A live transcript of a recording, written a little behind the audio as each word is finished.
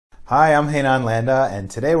Hi, I'm Hainan Landa, and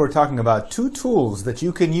today we're talking about 2 tools that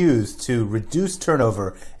you can use to reduce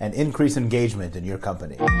turnover and increase engagement in your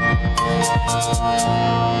company.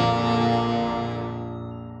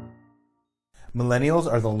 Millennials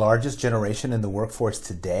are the largest generation in the workforce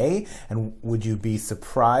today, and would you be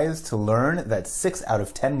surprised to learn that 6 out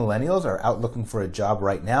of 10 millennials are out looking for a job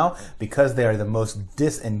right now because they are the most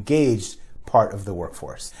disengaged part of the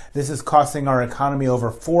workforce. This is costing our economy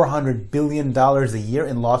over $400 billion a year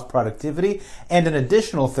in lost productivity and an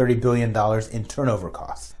additional $30 billion in turnover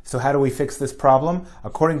costs. So how do we fix this problem?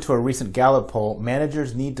 According to a recent Gallup poll,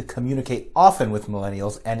 managers need to communicate often with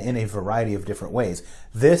millennials and in a variety of different ways.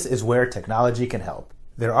 This is where technology can help.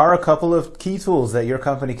 There are a couple of key tools that your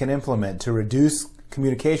company can implement to reduce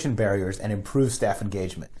communication barriers and improve staff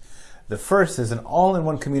engagement. The first is an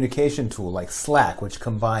all-in-one communication tool like Slack, which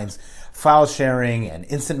combines file sharing and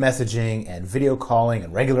instant messaging and video calling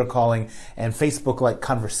and regular calling and Facebook-like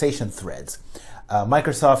conversation threads.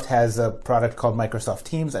 Microsoft has a product called Microsoft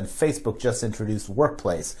Teams, and Facebook just introduced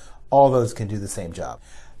Workplace. All those can do the same job.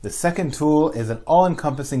 The second tool is an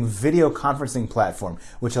all-encompassing video conferencing platform,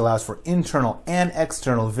 which allows for internal and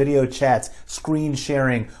external video chats, screen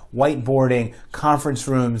sharing, whiteboarding, conference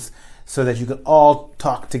rooms, so that you can all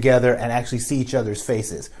talk together and actually see each other's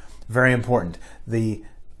faces. Very important. The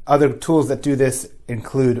other tools that do this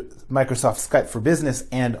include Microsoft Skype for Business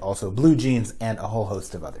and also Blue Jeans and a whole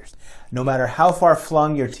host of others. No matter how far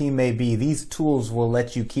flung your team may be, these tools will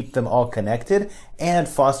let you keep them all connected and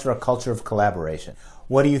foster a culture of collaboration.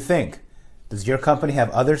 What do you think? Does your company have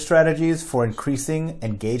other strategies for increasing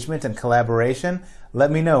engagement and collaboration?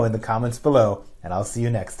 Let me know in the comments below, and I'll see you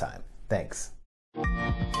next time. Thanks.